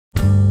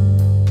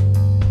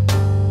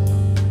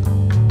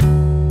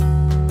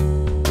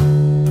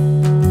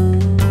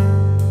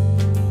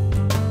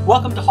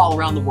Welcome to Haul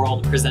Around the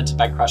World, presented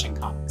by Crushing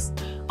Comics.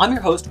 I'm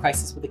your host,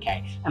 Crisis with a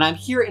K, and I'm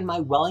here in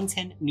my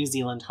Wellington, New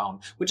Zealand home,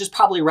 which is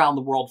probably around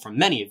the world from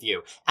many of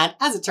you. And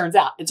as it turns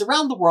out, it's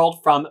around the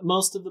world from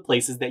most of the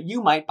places that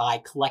you might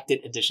buy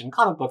collected edition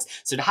comic books.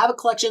 So to have a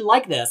collection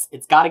like this,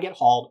 it's got to get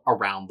hauled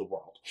around the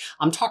world.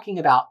 I'm talking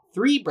about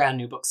 3 brand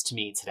new books to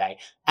me today,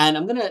 and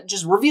I'm gonna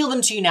just reveal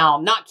them to you now,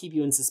 not keep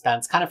you in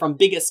suspense, kind of from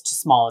biggest to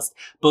smallest,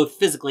 both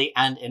physically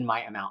and in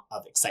my amount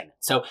of excitement.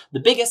 So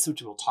the biggest,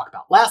 which we'll talk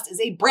about last, is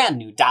a brand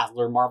new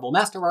Dazzler Marvel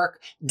Masterwork,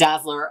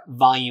 Dazzler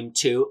Volume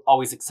 2.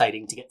 Always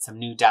exciting to get some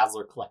new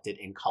Dazzler collected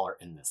in color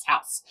in this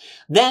house.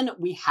 Then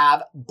we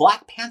have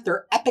Black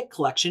Panther Epic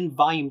Collection,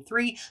 Volume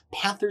 3,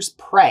 Panther's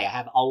Prey. I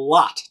have a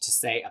lot to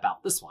say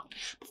about this one.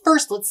 But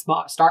first, let's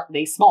start with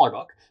a smaller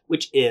book,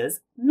 which is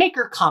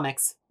Maker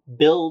Comics'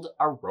 Build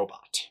a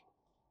Robot.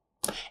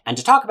 And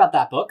to talk about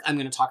that book, I'm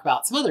going to talk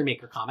about some other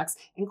Maker comics,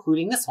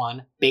 including this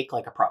one, Bake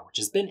Like a Pro, which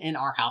has been in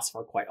our house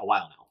for quite a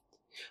while now.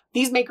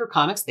 These Maker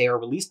comics, they are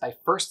released by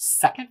First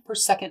Second.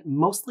 First Second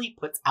mostly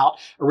puts out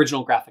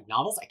original graphic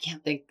novels. I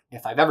can't think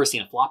if I've ever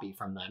seen a floppy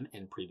from them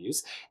in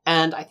previews.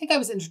 And I think I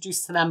was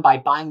introduced to them by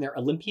buying their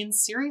Olympians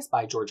series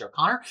by George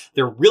O'Connor.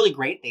 They're really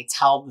great. They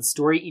tell the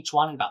story, each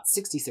one in about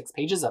 66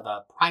 pages, of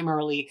a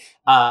primarily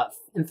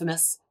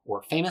infamous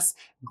or famous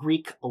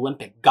Greek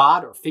Olympic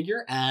god or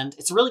figure, and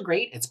it's really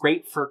great. It's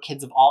great for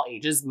kids of all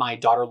ages. My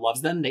daughter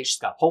loves them. She's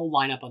got a whole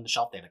lineup on the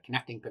shelf. They have a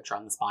connecting picture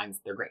on the spines.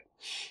 They're great.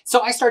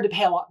 So I started to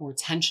pay a lot more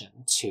attention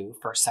to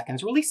First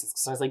Second's releases,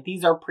 because I was like,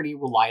 these are pretty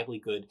reliably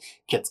good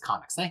kids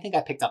comics. And I think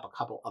I picked up a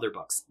couple other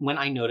books when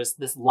I noticed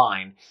this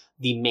line,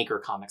 the Maker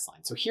Comics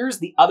line. So here's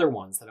the other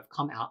ones that have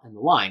come out in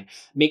the line.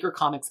 Maker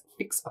Comics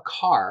Fix a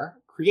Car,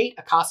 Create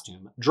a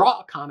Costume,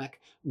 Draw a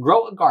Comic,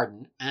 Grow a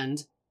Garden,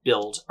 and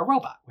Build a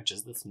Robot, which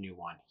is this new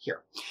one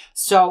here.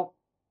 So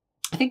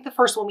I think the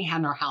first one we had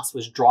in our house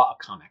was Draw a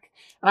Comic.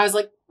 And I was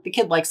like, the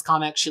kid likes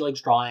comics. She likes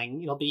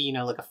drawing. It'll be,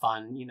 like a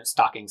fun,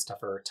 stocking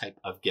stuffer type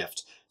of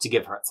gift to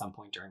give her at some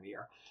point during the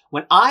year.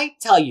 When I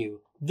tell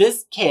you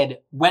this kid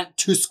went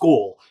to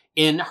school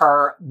in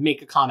her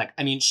Make a Comic,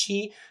 I mean,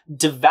 she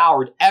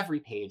devoured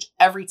every page,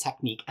 every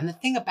technique. And the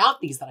thing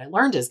about these that I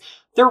learned is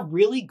they're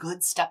really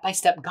good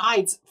step-by-step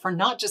guides for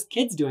not just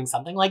kids doing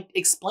something, like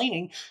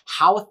explaining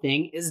how a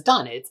thing is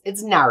done.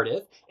 It's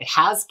narrative. It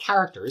has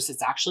characters.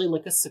 It's actually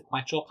like a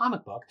sequential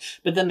comic book,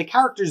 but then the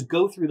characters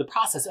go through the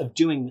process of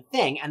doing the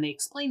thing, and they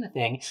explain the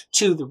thing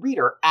to the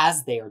reader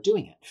as they are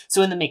doing it.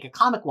 So in the Make a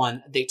Comic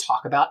one, they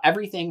talk about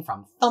everything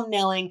from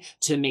thumbnailing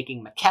to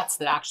making maquettes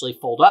that actually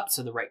fold up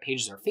so the right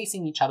pages are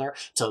facing each other,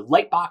 to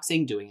light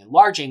boxing, doing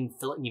enlarging,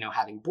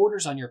 having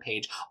borders on your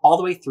page, all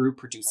the way through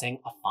producing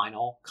a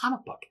final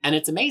comic book. And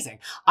it's amazing.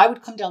 I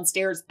would come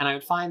downstairs and I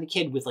would find the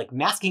kid with like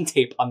masking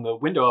tape on the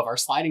window of our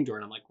sliding door.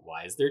 And I'm like,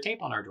 why is there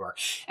tape on our door?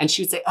 And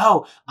she would say,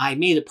 oh, I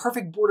made a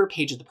perfect border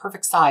page of the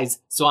perfect size.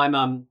 So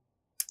I'm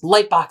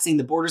light boxing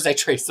the borders I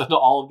traced onto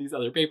all of these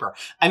other paper.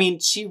 I mean,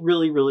 she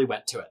really, really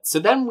went to it. So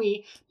then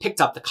we picked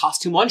up the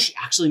costume one. She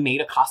actually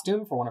made a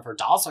costume for one of her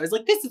dolls. So I was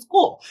like, this is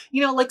cool.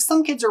 Like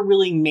some kids are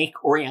really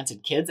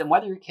make-oriented kids, and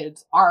whether your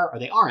kids are or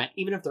they aren't,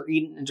 even if they're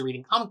into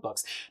reading comic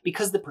books,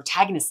 because the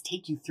protagonists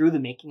take you through the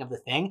making of the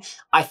thing,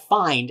 I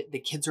find the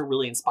kids are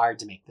really inspired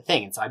to make the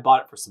thing. And so I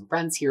bought it for some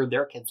friends here.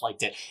 Their kids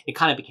liked it. It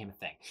kind of became a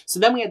thing. So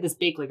then we had this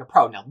Bake Like a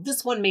Pro. Now,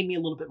 this one made me a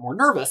little bit more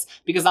nervous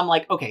because I'm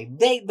like, okay,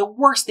 the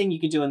worst thing you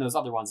could do in those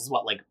other ones is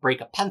what, like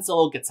break a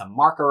pencil, get some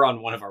marker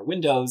on one of our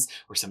windows,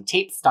 or some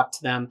tape stuck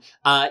to them.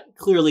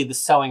 Clearly the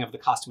sewing of the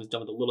costume is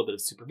done with a little bit of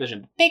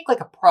supervision. But Bake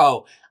Like a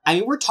Pro, I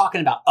mean, we're talking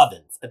about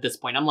ovens at this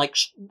point. I'm like,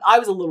 I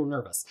was a little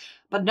nervous.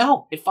 But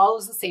no, it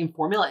follows the same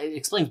formula. It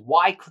explains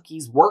why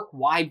cookies work,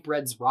 why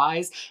breads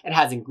rise. It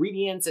has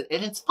ingredients, and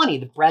it's funny.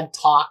 The bread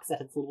talks, it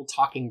has little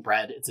talking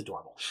bread. It's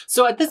adorable.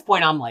 So at this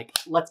point, I'm like,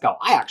 let's go.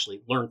 I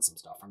actually learned some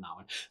stuff from that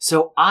one.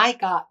 So I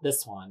got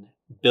this one,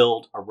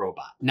 Build a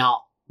Robot.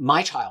 Now,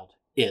 my child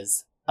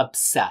is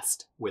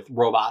obsessed with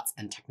robots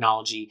and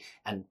technology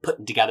and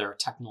putting together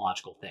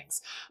technological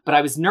things. But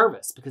I was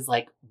nervous because,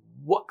 like,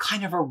 what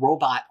kind of a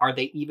robot are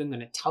they even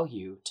going to tell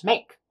you to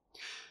make?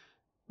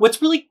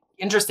 What's really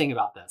interesting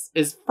about this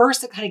is,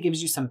 first, it kind of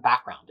gives you some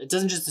background. It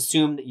doesn't just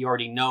assume that you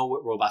already know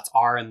what robots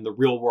are in the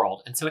real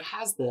world. And so it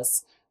has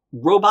this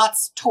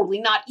robots totally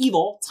not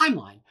evil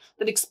timeline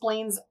that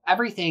explains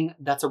everything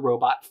that's a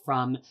robot,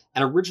 from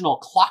an original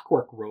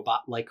clockwork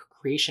robot-like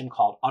creation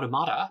called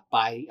Automata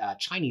by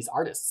Chinese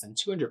artists in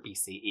 200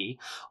 BCE,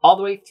 all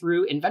the way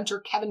through inventor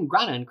Kevin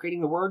Grannon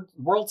creating the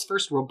world's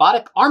first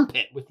robotic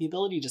armpit with the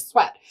ability to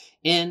sweat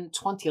in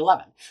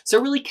 2011. So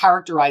it really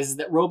characterizes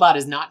that robot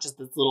is not just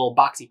this little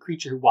boxy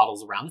creature who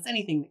waddles around. It's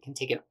anything that can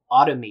take an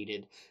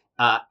automated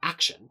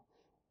action.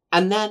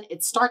 And then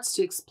it starts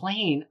to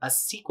explain a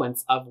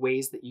sequence of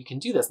ways that you can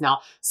do this.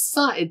 Now,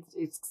 some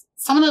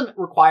of them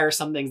require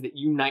some things that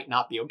you might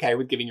not be okay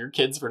with giving your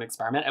kids for an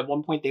experiment. At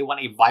one point, they want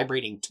a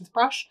vibrating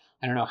toothbrush.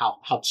 I don't know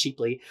how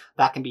cheaply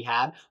that can be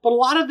had. But a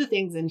lot of the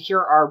things in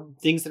here are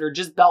things that are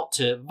just built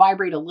to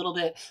vibrate a little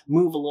bit,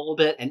 move a little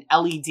bit, an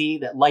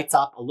LED that lights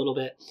up a little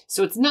bit.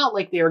 So it's not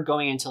like they're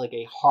going into like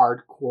a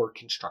hardcore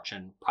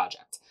construction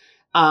project.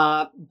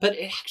 But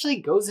it actually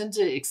goes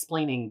into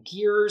explaining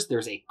gears.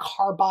 There's a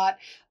carbot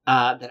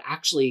that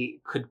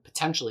actually could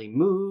potentially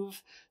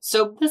move.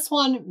 So this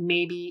one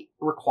maybe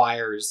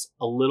requires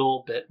a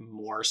little bit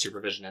more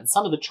supervision. And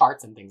some of the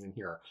charts and things in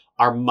here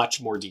are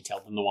much more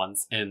detailed than the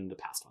ones in the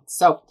past ones.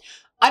 So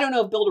I don't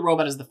know if Build a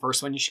Robot is the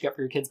first one you should get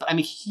for your kids, but I'm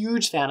a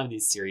huge fan of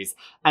these series.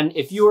 And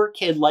if your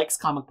kid likes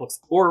comic books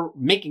or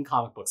making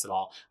comic books at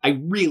all, I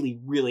really,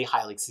 really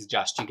highly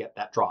suggest you get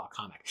that Draw a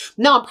Comic.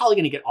 Now I'm probably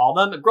going to get all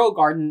of them. Grow a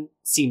Garden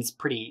seems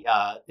pretty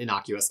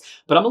innocuous,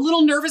 but I'm a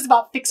little nervous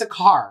about Fix a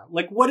Car.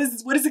 Like, what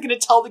is it going to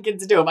tell the kid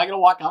to do? Am I going to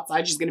walk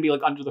outside? She's going to be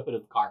like under the hood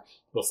of the car.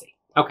 We'll see.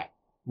 Okay,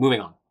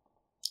 moving on.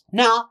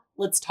 Now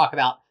let's talk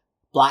about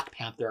Black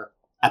Panther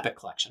Epic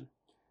Collection.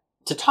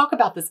 To talk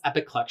about this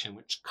Epic Collection,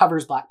 which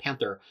covers Black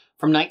Panther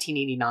from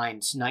 1989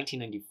 to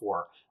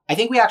 1994, I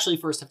think we actually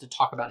first have to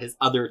talk about his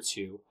other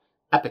two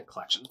Epic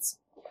Collections.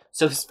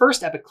 So his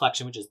first Epic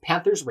Collection, which is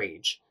Panther's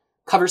Rage,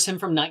 covers him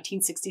from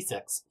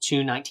 1966 to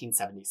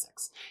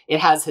 1976.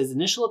 It has his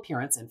initial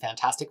appearance in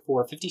Fantastic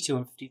Four 52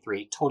 and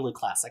 53, totally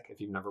classic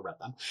if you've never read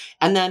them,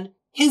 and then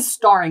his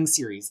starring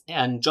series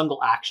in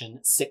Jungle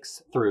Action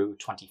 6 through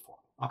 24.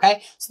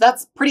 Okay, so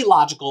that's pretty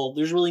logical.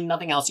 There's really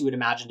nothing else you would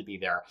imagine to be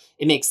there.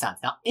 It makes sense.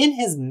 Now, in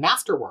his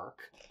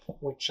masterwork,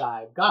 which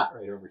I've got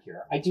right over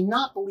here, I do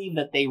not believe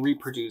that they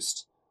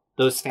reproduced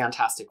those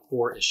Fantastic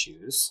Four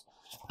issues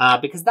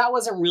because that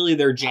wasn't really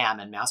their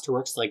jam in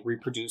masterworks to like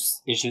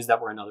reproduce issues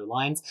that were in other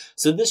lines.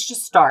 So this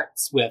just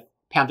starts with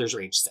Panther's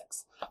Rage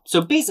 6.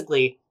 So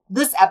basically,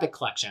 this Epic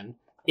Collection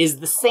is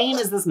the same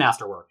as this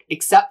masterwork,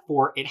 except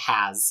for it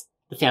has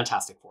the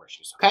Fantastic Four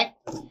issues, okay?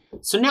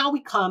 So now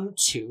we come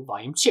to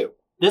Volume 2.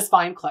 This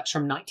volume collects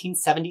from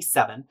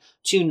 1977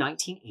 to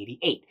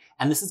 1988,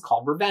 and this is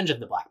called Revenge of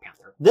the Black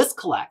Panther. This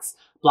collects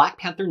Black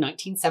Panther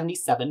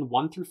 1977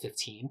 1 through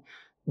 15,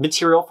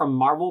 material from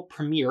Marvel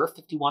Premiere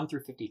 51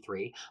 through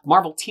 53,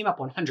 Marvel Team Up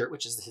 100,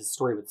 which is his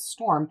story with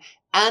Storm,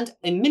 and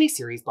a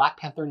miniseries Black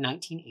Panther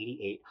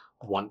 1988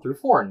 1 through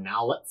 4.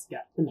 Now let's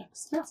get the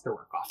next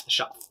masterwork off the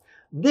shelf.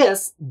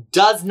 This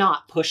does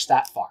not push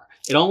that far.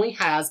 It only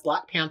has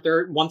Black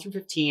Panther 1 through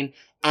 15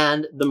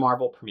 and the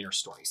Marvel Premiere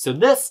story. So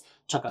this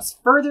took us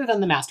further than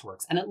the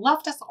masterworks, and it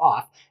left us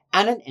off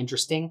at an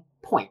interesting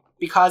point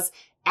because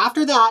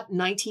after that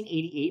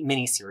 1988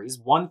 miniseries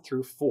 1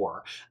 through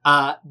 4,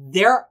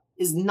 there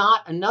is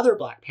not another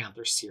Black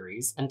Panther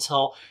series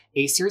until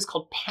a series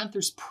called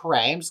Panther's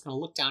Prey. I'm just going to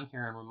look down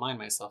here and remind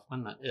myself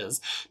when that is.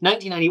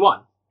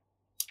 1991.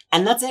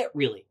 And that's it,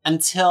 really,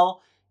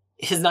 until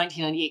his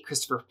 1998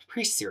 Christopher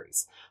Priest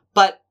series.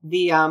 But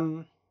the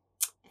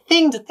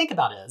thing to think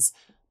about is,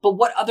 but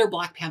what other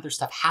Black Panther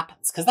stuff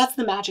happens? Because that's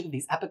the magic of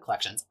these Epic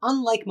Collections.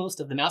 Unlike most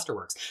of the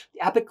Masterworks,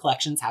 the Epic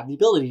Collections have the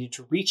ability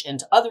to reach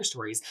into other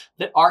stories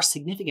that are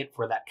significant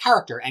for that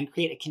character and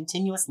create a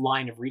continuous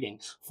line of reading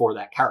for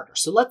that character.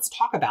 So let's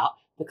talk about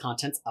the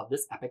contents of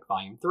this Epic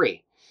Volume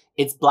 3.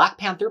 It's Black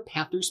Panther,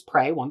 Panther's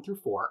Prey 1 through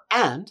 4,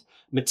 and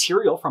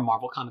material from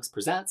Marvel Comics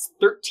Presents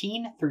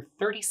 13 through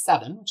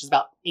 37, which is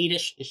about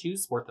 8-ish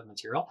issues worth of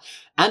material,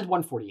 and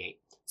 148.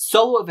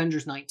 Solo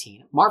Avengers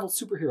 19, Marvel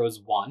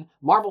Superheroes 1,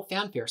 Marvel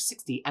Fanfare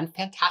 60, and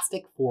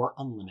Fantastic Four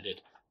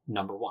Unlimited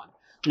number 1.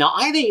 Now,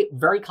 I have a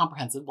very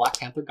comprehensive Black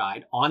Panther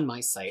guide on my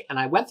site, and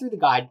I went through the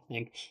guide to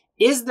think,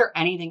 is there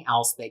anything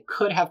else they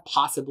could have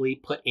possibly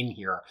put in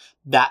here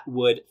that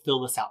would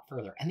fill this out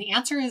further? And the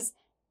answer is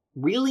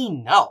really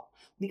no.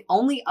 The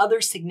only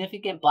other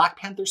significant Black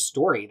Panther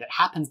story that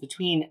happens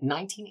between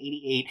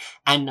 1988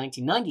 and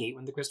 1998,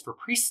 when the Christopher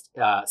Priest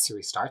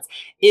series starts,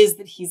 is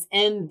that he's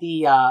in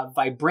the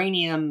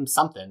Vibranium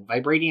something.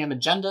 Vibranium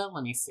Agenda?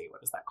 Let me see,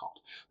 what is that called?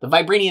 The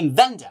Vibranium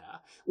Vendetta,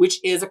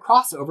 which is a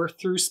crossover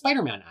through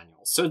Spider-Man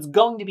annuals. So it's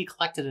going to be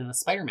collected in a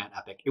Spider-Man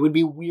epic. It would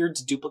be weird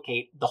to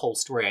duplicate the whole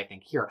story, I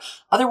think, here.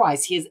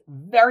 Otherwise, he has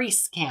very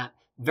scant,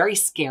 very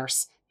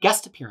scarce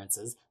guest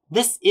appearances.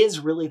 This is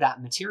really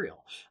that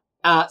material.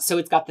 So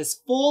it's got this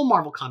full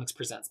Marvel Comics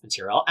Presents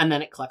material, and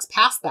then it collects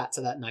past that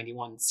to that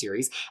 91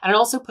 series, and it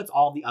also puts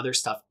all the other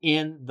stuff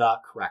in the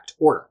correct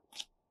order.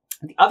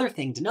 The other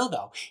thing to know,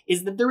 though,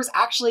 is that there was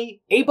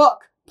actually a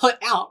book put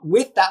out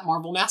with that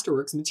Marvel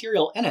Masterworks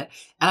material in it,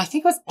 and I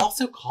think it was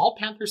also called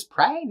Panther's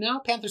Prey? No,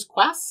 Panther's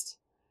Quest?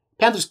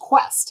 Panther's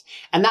Quest.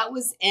 And that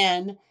was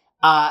in,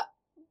 where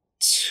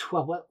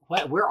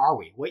are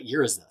we? What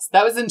year is this?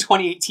 That was in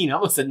 2018. I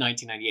almost said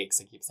 1998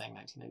 because I keep saying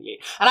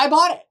 1998. And I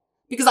bought it,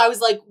 because I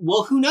was like,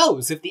 well, who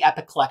knows if the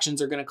Epic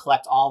collections are going to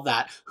collect all of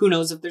that? Who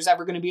knows if there's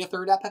ever going to be a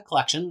third Epic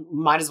collection?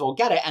 Might as well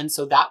get it. And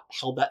so that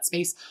held that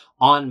space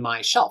on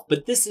my shelf.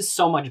 But this is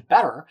so much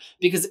better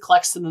because it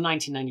collects to the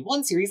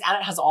 1991 series and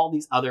it has all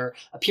these other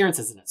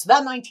appearances in it. So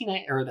that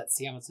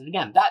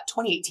that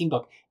 2018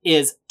 book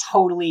is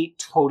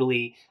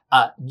totally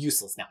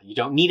useless now. You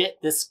don't need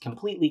it. This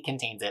completely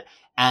contains it.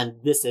 And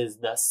this is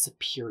the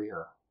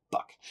superior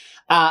book.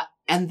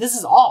 And this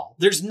is all.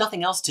 There's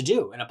nothing else to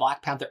do in a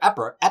Black Panther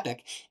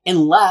epic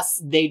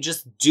unless they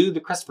just do the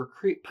Christopher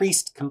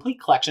Priest complete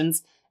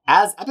collections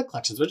as epic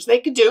collections, which they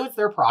could do. It's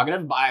their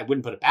prerogative, but I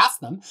wouldn't put it past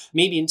them.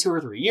 Maybe in 2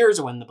 or 3 years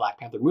or when the Black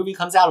Panther movie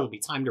comes out, it'll be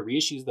time to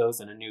reissue those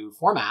in a new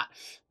format.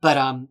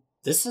 But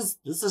this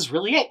is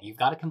really it. You've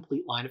got a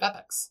complete line of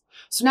epics.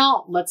 So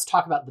now let's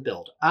talk about the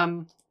build.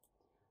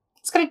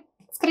 It's got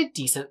a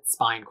decent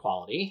spine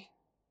quality.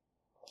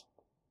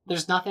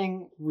 There's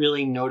nothing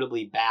really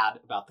notably bad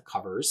about the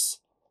covers.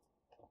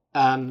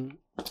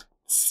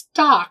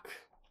 Stock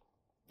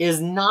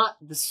is not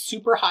the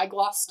super high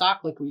gloss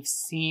stock like we've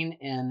seen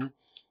in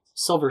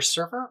Silver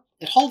Surfer.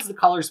 It holds the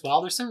colors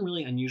well. There's some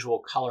really unusual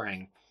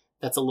coloring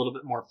that's a little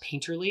bit more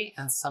painterly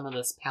in some of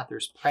this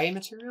Panther's Prey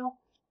material,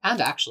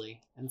 and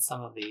actually in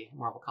some of the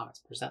Marvel Comics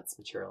Presents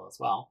material as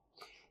well.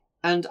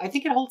 And I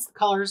think it holds the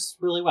colors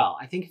really well.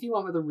 I think if you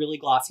went with a really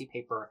glossy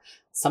paper,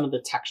 some of the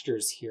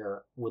textures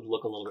here would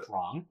look a little bit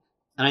wrong.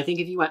 And I think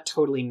if you went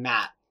totally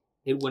matte,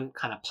 it wouldn't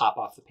kind of pop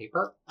off the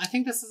paper. I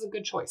think this is a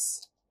good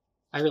choice.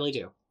 I really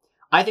do.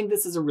 I think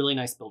this is a really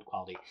nice build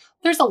quality.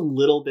 There's a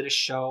little bit of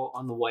show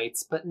on the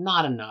whites, but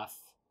not enough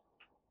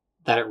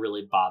that it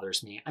really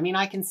bothers me. I mean,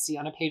 I can see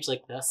on a page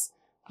like this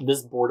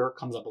border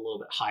comes up a little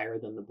bit higher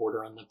than the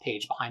border on the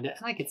page behind it.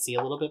 And I could see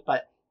a little bit,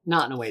 but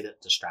not in a way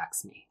that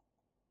distracts me.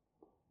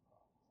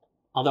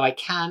 Although I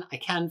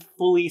can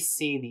fully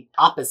see the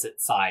opposite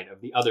side of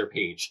the other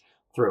page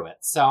through it.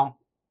 So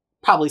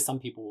probably some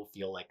people will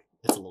feel like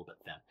it's a little bit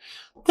thin.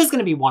 This is going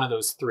to be one of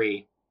those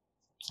 3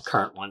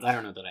 current ones. I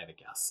don't know that I have a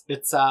guess.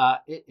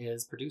 It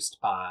is produced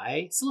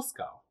by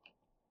Silisco.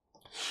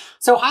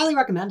 So highly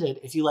recommended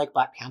if you like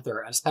Black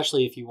Panther,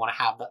 especially if you want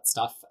to have that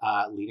stuff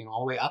leading all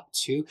the way up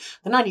to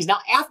the 90s. Now,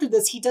 after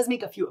this, he does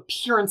make a few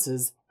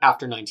appearances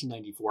after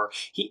 1994.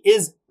 He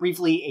is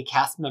briefly a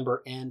cast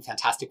member in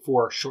Fantastic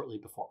Four shortly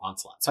before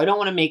Onslaught. So I don't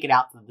want to make it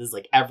out that this is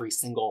like every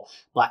single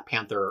Black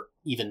Panther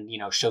even,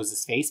 shows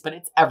his face, but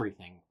it's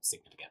everything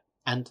significant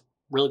and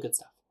really good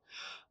stuff.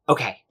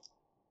 Okay.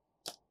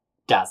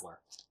 Dazzler.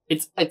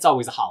 It's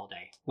always a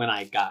holiday when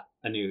I got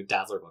a new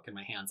Dazzler book in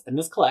my hands. And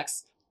this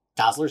collects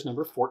Dazzler's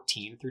number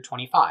 14 through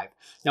 25.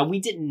 Now, we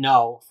didn't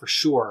know for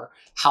sure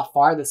how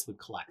far this would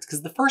collect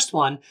because the first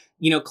one,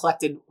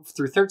 collected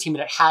through 13,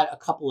 but it had a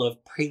couple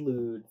of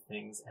prelude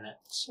things in it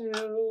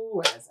too.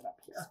 Where is it up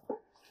here?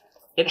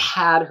 It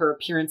had her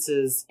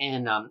appearances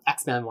in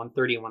X-Men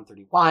 130 and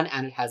 131,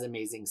 and it has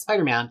Amazing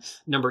Spider-Man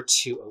number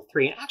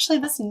 203. And actually,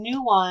 this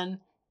new one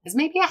is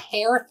maybe a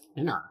hair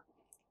thinner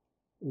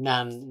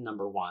than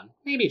number 1,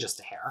 maybe just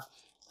a hair.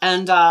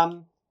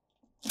 And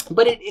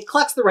but it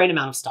collects the right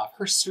amount of stuff.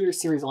 Her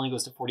series only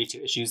goes to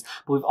 42 issues,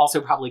 but we've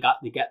also probably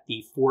got to get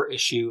the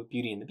 4-issue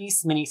Beauty and the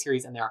Beast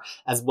miniseries in there,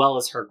 as well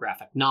as her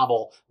graphic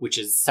novel, which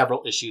is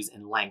several issues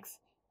in length,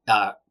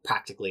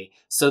 practically.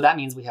 So that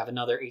means we have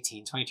another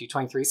 18, 22,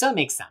 23. So it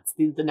makes sense.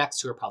 The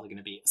next 2 are probably going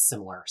to be a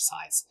similar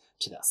size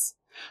to this.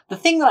 The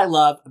thing that I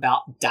love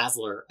about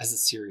Dazzler as a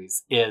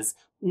series is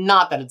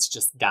not that it's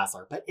just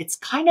Dazzler, but it's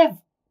kind of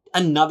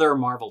another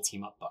Marvel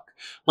team-up book.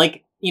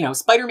 Like,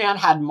 Spider-Man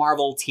had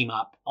Marvel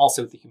team-up,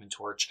 also with the Human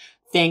Torch.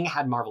 Thing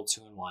had Marvel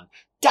 2-in-1.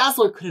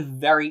 Dazzler could have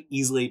very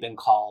easily been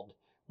called,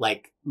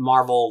 like,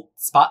 Marvel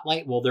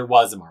Spotlight. Well, there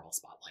was a Marvel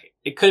Spotlight.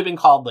 It could have been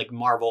called, like,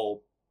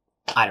 Marvel,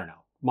 I don't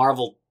know,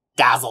 Marvel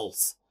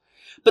Dazzles.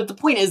 But the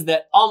point is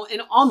that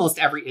in almost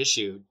every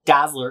issue,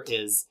 Dazzler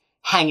is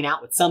hanging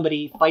out with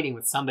somebody, fighting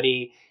with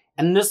somebody.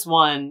 And this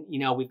one,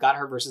 we've got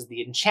her versus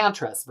the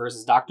Enchantress,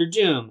 versus Doctor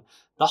Doom,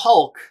 the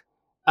Hulk,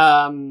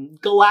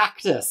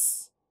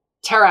 Galactus,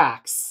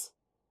 Terrax.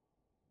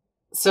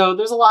 So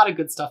there's a lot of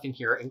good stuff in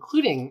here,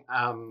 including,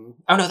 oh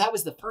no, that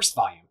was the first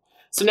volume.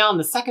 So now in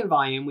the second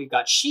volume, we've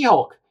got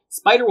She-Hulk,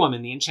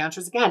 Spider-Woman, the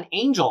Enchantress again,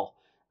 Angel,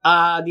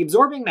 the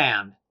Absorbing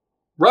Man,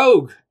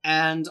 Rogue,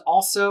 and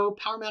also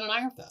Power Man and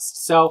Iron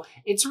Fist. So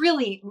it's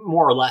really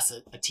more or less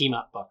a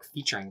team-up book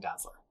featuring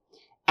Dazzler.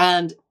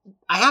 And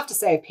I have to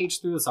say, I've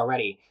paged through this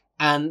already,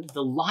 and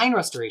the line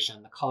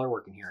restoration, the color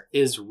work in here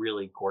is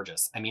really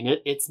gorgeous. I mean,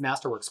 it's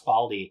Masterworks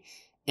quality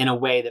in a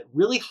way that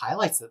really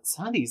highlights that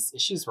some of these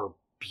issues were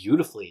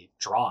beautifully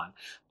drawn.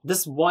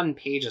 This one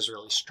page has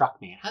really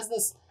struck me. It has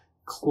this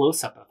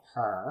close-up of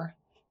her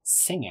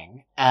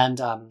singing,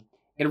 and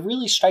it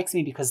really strikes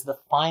me because the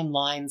fine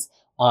lines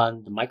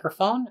on the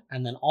microphone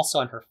and then also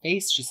on her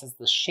face. She says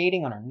the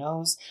shading on her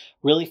nose,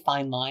 really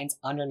fine lines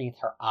underneath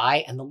her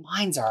eye, and the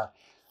lines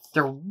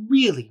they're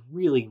really,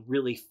 really,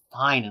 really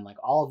fine, and like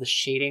all of the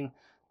shading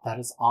that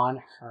is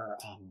on her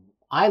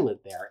eyelid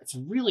there, it's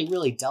really,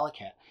 really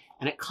delicate.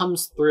 And it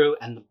comes through,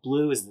 and the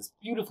blue is this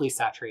beautifully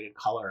saturated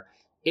color.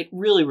 it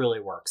really, really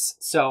works.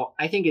 So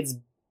I think it's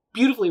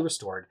beautifully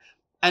restored.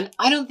 And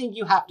I don't think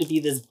you have to be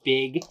this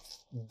big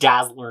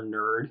Dazzler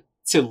nerd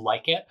to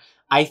like it.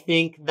 I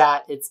think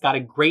that it's got a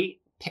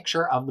great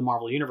picture of the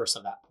Marvel Universe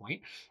at that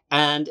point.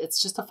 And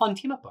it's just a fun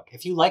team-up book.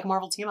 If you like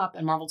Marvel Team-Up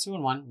and Marvel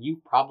 2-in-1,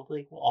 you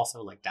probably will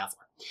also like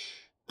Dazzler.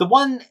 The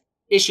one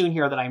issue in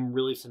here that I'm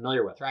really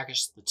familiar with, or actually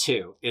just the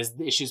two, is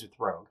the issues with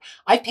Rogue.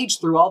 I've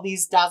paged through all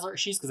these Dazzler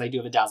issues because I do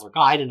have a Dazzler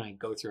guide and I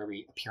go through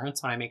every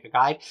appearance when I make a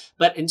guide.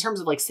 But in terms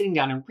of like sitting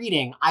down and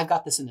reading, I've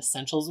got this in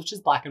Essentials, which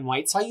is black and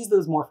white. So I use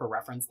those more for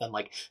reference than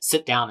like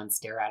sit down and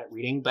stare at it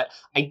reading. But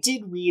I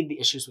did read the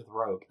issues with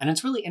Rogue. And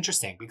it's really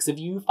interesting because if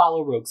you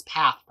follow Rogue's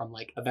path from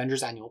like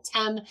Avengers Annual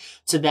 10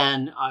 to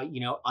then,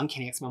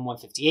 Uncanny X-Men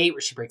 158,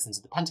 where she breaks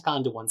into the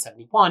Pentagon, to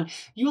 171,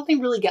 you only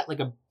really get like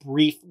a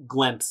brief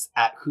glimpse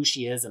at who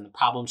she is and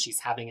the problems she's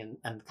having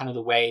and kind of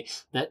the way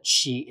that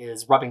she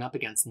is rubbing up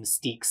against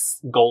Mystique's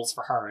goals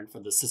for her and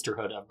for the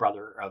Sisterhood of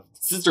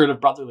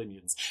Brotherly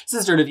Mutants,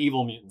 Sisterhood of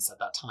Evil Mutants at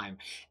that time.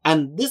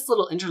 And this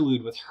little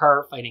interlude with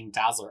her fighting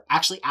Dazzler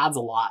actually adds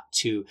a lot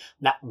to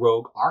that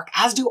Rogue arc,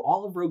 as do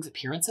all of Rogue's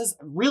appearances.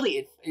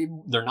 Really,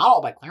 they're not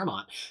all by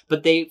Claremont,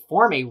 but they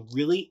form a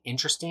really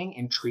interesting,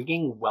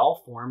 intriguing,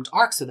 well-formed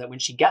arc so that when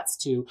she gets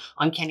to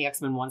Uncanny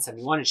X-Men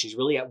 171 and she's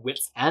really at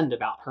wit's end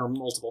about her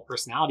multiple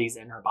personalities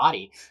in her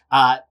body,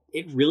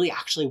 it really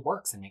actually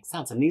works and makes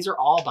sense. And these are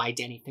all by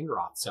Danny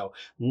Fingeroth, so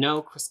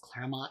no Chris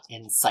Claremont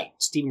in sight.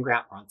 Stephen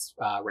Grant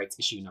writes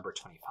issue number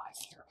 25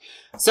 here.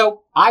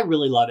 So I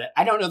really love it.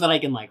 I don't know that I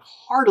can like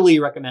heartily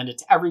recommend it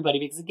to everybody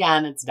because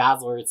again, it's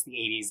Dazzler, it's the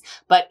 80s.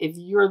 But if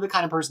you're the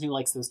kind of person who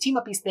likes those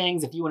team-up-y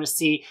things, if you want to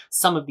see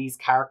some of these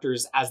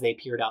characters as they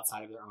appeared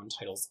outside of their own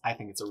titles, I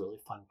think it's a really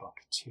fun book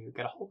to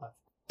get a hold of.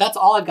 That's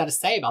all I've got to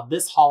say about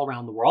this haul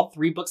around the world.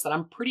 3 books that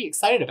I'm pretty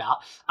excited about.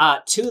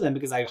 2 of them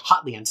because I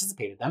hotly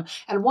anticipated them,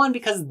 and 1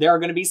 because there are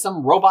going to be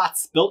some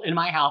robots built in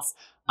my house,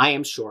 I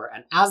am sure.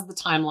 And as the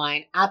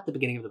timeline at the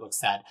beginning of the book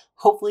said,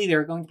 hopefully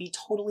they're going to be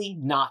totally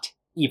not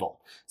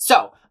evil.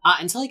 So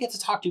until I get to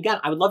talk to you again,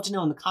 I would love to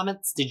know in the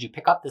comments, did you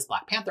pick up this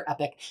Black Panther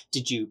Epic?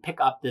 Did you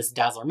pick up this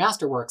Dazzler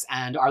Masterworks?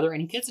 And are there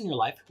any kids in your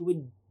life who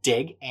would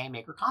dig a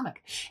Maker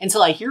comic?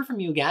 Until I hear from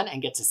you again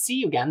and get to see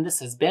you again, this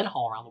has been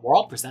Haul Around the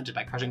World presented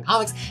by Crushing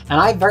Comics, and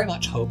I very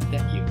much hope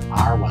that you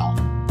are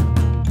well.